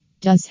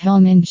Does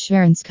home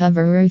insurance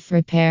cover roof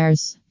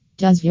repairs?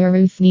 Does your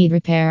roof need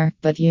repair,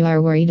 but you are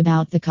worried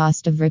about the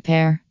cost of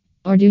repair?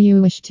 Or do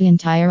you wish to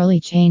entirely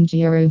change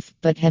your roof,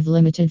 but have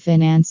limited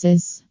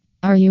finances?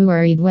 Are you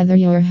worried whether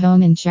your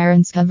home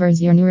insurance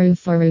covers your new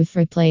roof or roof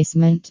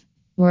replacement?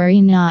 Worry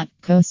not.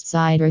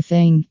 Coastside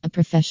Roofing, a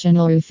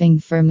professional roofing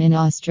firm in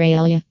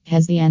Australia,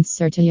 has the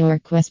answer to your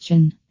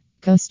question.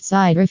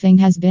 Coastside Roofing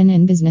has been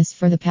in business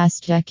for the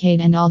past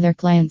decade and all their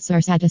clients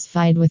are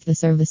satisfied with the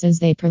services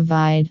they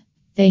provide.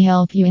 They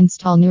help you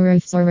install new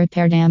roofs or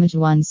repair damaged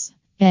ones.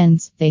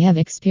 Hence, they have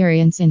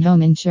experience in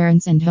home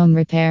insurance and home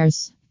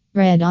repairs.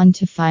 Read on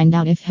to find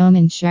out if home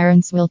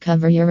insurance will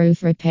cover your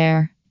roof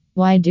repair.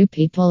 Why do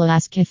people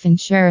ask if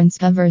insurance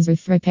covers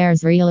roof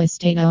repairs? Real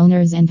estate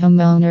owners and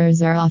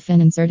homeowners are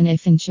often uncertain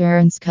if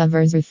insurance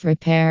covers roof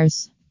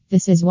repairs.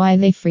 This is why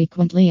they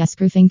frequently ask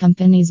roofing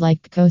companies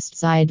like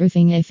Coastside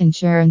Roofing if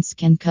insurance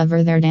can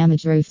cover their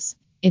damaged roofs.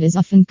 It is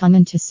often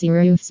common to see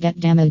roofs get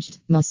damaged,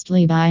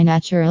 mostly by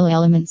natural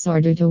elements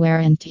or due to wear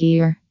and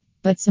tear.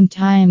 But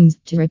sometimes,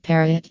 to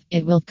repair it,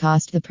 it will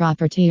cost the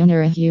property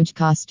owner a huge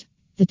cost.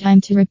 The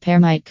time to repair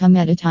might come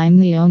at a time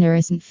the owner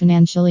isn't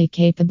financially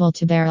capable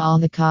to bear all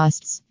the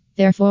costs.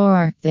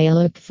 Therefore, they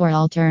look for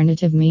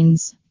alternative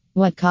means.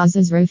 What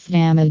causes roof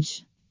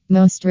damage?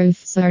 Most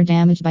roofs are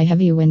damaged by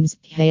heavy winds,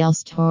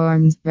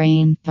 hailstorms,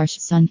 rain, harsh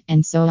sun,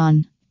 and so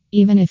on.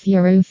 Even if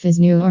your roof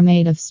is new or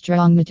made of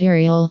strong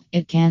material,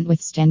 it can't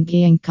withstand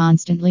being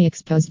constantly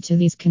exposed to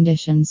these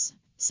conditions.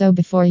 So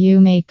before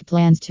you make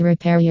plans to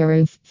repair your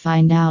roof,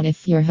 find out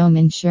if your home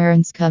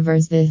insurance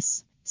covers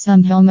this.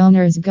 Some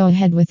homeowners go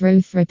ahead with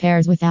roof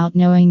repairs without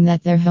knowing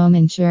that their home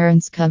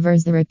insurance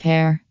covers the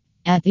repair.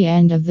 At the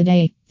end of the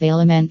day, they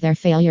lament their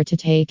failure to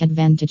take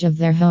advantage of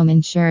their home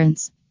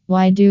insurance.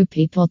 Why do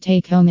people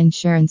take home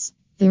insurance?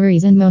 The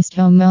reason most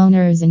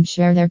homeowners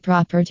insure their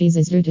properties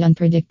is due to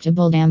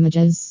unpredictable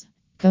damages.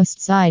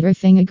 Coastside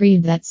Roofing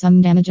agreed that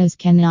some damages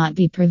cannot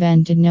be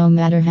prevented no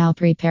matter how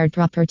prepared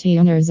property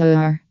owners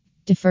are.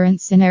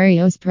 Different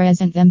scenarios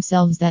present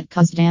themselves that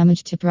cause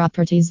damage to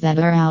properties that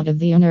are out of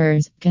the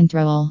owner's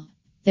control.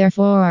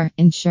 Therefore,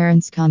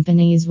 insurance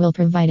companies will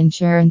provide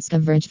insurance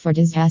coverage for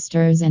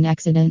disasters and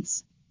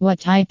accidents. What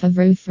type of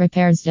roof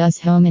repairs does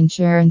home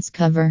insurance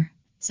cover?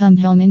 Some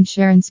home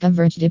insurance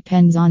coverage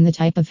depends on the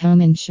type of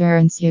home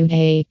insurance you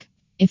take.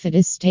 If it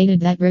is stated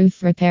that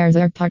roof repairs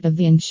are part of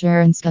the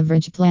insurance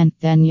coverage plan,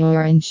 then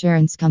your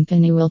insurance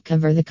company will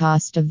cover the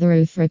cost of the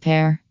roof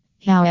repair.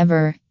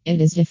 However, it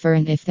is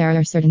different if there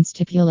are certain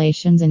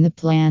stipulations in the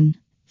plan.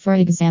 For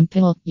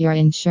example, your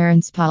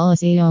insurance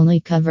policy only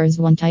covers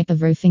one type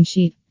of roofing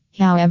sheet.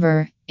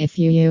 However, if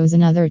you use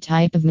another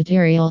type of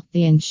material,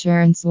 the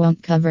insurance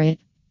won't cover it.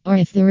 Or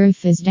if the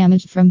roof is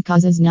damaged from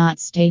causes not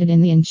stated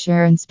in the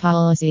insurance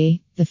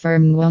policy, the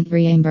firm won't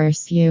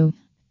reimburse you.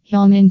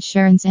 Home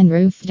insurance and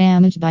roof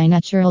damage by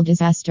natural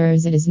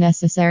disasters. It is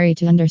necessary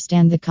to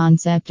understand the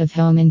concept of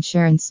home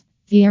insurance.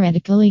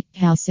 Theoretically,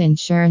 house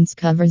insurance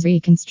covers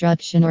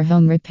reconstruction or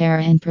home repair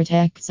and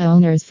protects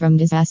owners from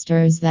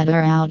disasters that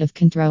are out of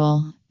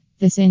control.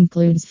 This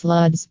includes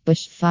floods,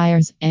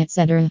 bushfires,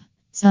 etc.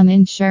 Some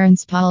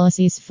insurance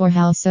policies for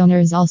house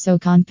owners also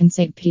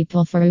compensate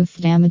people for roof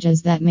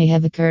damages that may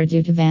have occurred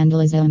due to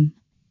vandalism.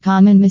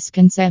 Common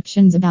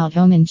misconceptions about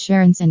home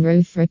insurance and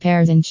roof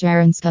repairs.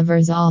 Insurance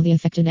covers all the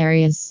affected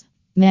areas.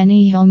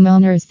 Many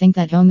homeowners think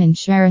that home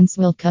insurance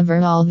will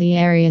cover all the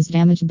areas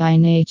damaged by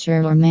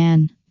nature or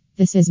man.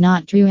 This is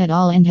not true at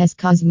all and has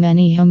caused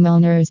many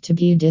homeowners to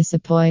be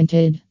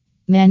disappointed.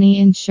 Many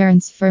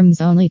insurance firms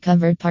only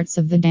cover parts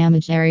of the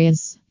damaged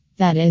areas.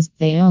 That is,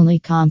 they only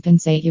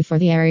compensate you for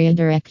the area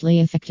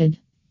directly affected.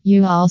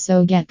 You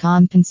also get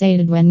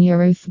compensated when your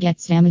roof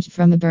gets damaged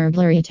from a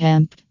burglary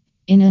attempt.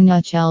 In a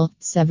nutshell,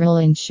 several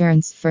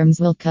insurance firms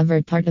will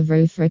cover part of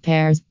roof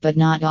repairs, but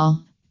not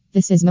all.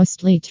 This is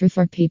mostly true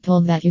for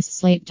people that use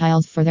slate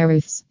tiles for their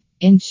roofs.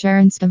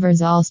 Insurance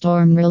covers all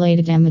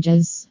storm-related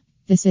damages.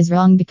 This is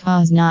wrong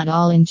because not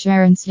all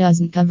insurance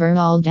doesn't cover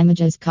all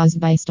damages caused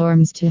by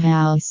storms to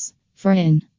house. For